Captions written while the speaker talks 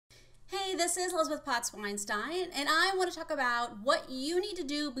this is Elizabeth Potts Weinstein, and I want to talk about what you need to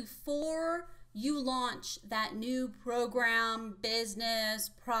do before you launch that new program, business,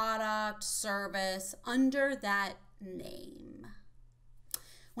 product, service under that name.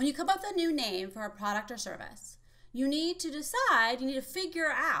 When you come up with a new name for a product or service, you need to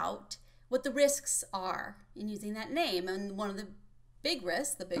figure out what the risks are in using that name. And one of the big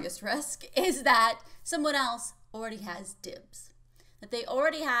risks, the biggest risk, is that someone else already has dibs, that they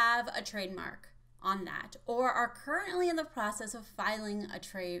already have a trademark on that, or are currently in the process of filing a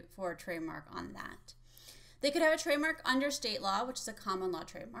trademark on that. They could have a trademark under state law, which is a common law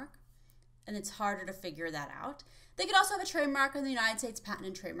trademark, and it's harder to figure that out. They could also have a trademark in the United States Patent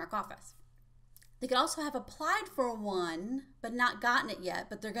and Trademark Office. They could also have applied for one, but not gotten it yet,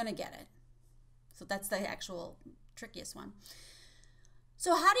 but they're going to get it. So that's the actual trickiest one.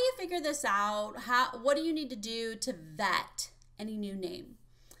 So how do you figure this out? What do you need to do to vet any new name?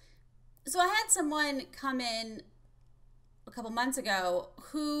 So I had someone come in a couple months ago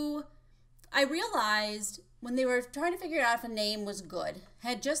who I realized when they were trying to figure out if a name was good,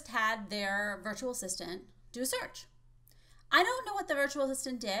 had just had their virtual assistant do a search. I don't know what the virtual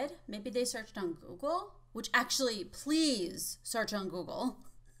assistant did. Maybe they searched on Google, which actually, please search on Google.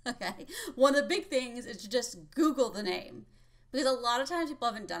 Okay. One of the big things is to just Google the name, because a lot of times people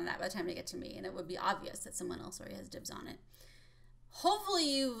haven't done that by the time they get to me, and it would be obvious that someone else already has dibs on it. Hopefully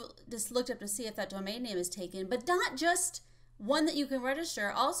you've just looked up to see if that domain name is taken, but not just one that you can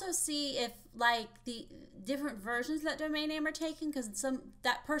register. Also see if like the different versions of that domain name are taken, because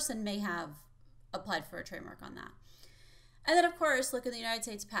that person may have applied for a trademark on that. And then of course, look at the United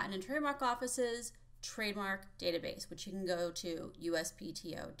States Patent and Trademark Office's trademark database, which you can go to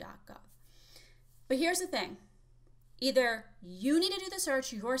uspto.gov. But here's the thing. Either you need to do the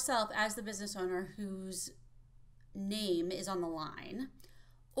search yourself as the business owner whose name is on the line,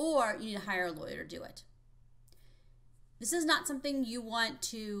 or you need to hire a lawyer to do it. This is not something you want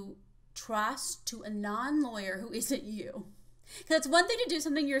to trust to a non-lawyer who isn't you. Because it's one thing to do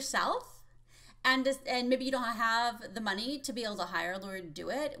something yourself, and maybe you don't have the money to be able to hire a lawyer to do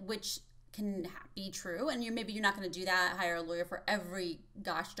it, which can be true, and maybe you're not going to do that, hire a lawyer for every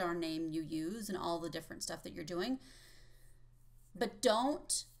gosh darn name you use and all the different stuff that you're doing. But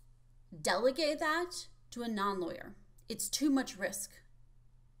don't delegate that to a non-lawyer. It's too much risk.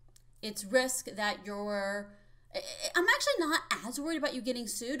 It's risk that I'm actually not as worried about you getting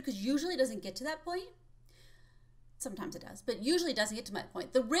sued, because usually it doesn't get to that point. Sometimes it does, but usually it doesn't get to that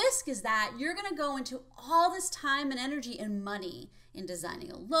point. The risk is that you're going to go into all this time and energy and money in designing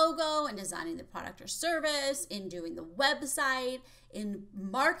a logo, in designing the product or service, in doing the website, in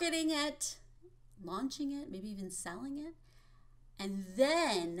marketing it, launching it, maybe even selling it. And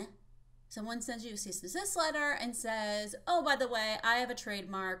then someone sends you a cease and desist letter and says, oh, by the way, I have a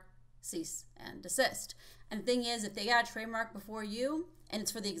trademark, cease and desist. And the thing is, if they got a trademark before you, and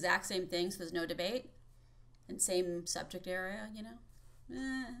it's for the exact same thing, so there's no debate, and same subject area,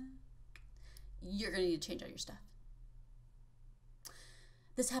 you're going to need to change all your stuff.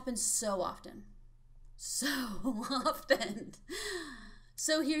 This happens so often. So often.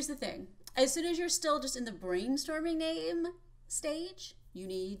 So here's the thing. As soon as you're still just in the brainstorming name stage, you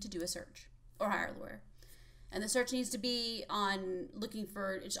need to do a search or hire a lawyer. And the search needs to be on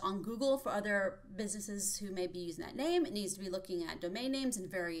Google for other businesses who may be using that name. It needs to be looking at domain names and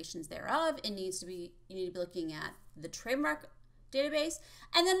variations thereof. You need to be looking at the trademark database.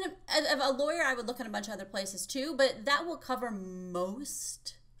 And then as a lawyer, I would look at a bunch of other places too, but that will cover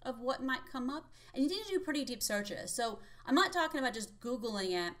most of what might come up. And you need to do pretty deep searches. So I'm not talking about just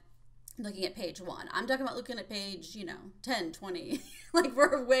Googling it, looking at page 1. I'm talking about looking at page, 10, 20, like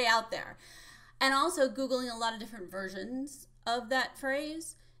we're way out there. And also Googling a lot of different versions of that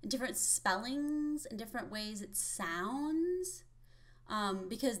phrase, and different spellings, and different ways it sounds,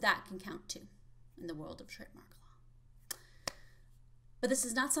 because that can count too in the world of trademark law. But this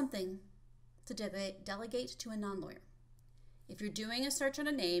is not something to delegate to a non-lawyer. If you're doing a search on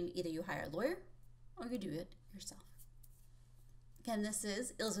a name, either you hire a lawyer or you do it yourself. Again, this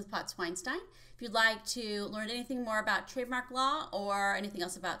is Elizabeth Potts Weinstein. If you'd like to learn anything more about trademark law or anything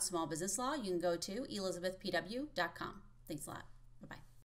else about small business law, you can go to elizabethpw.com. Thanks a lot.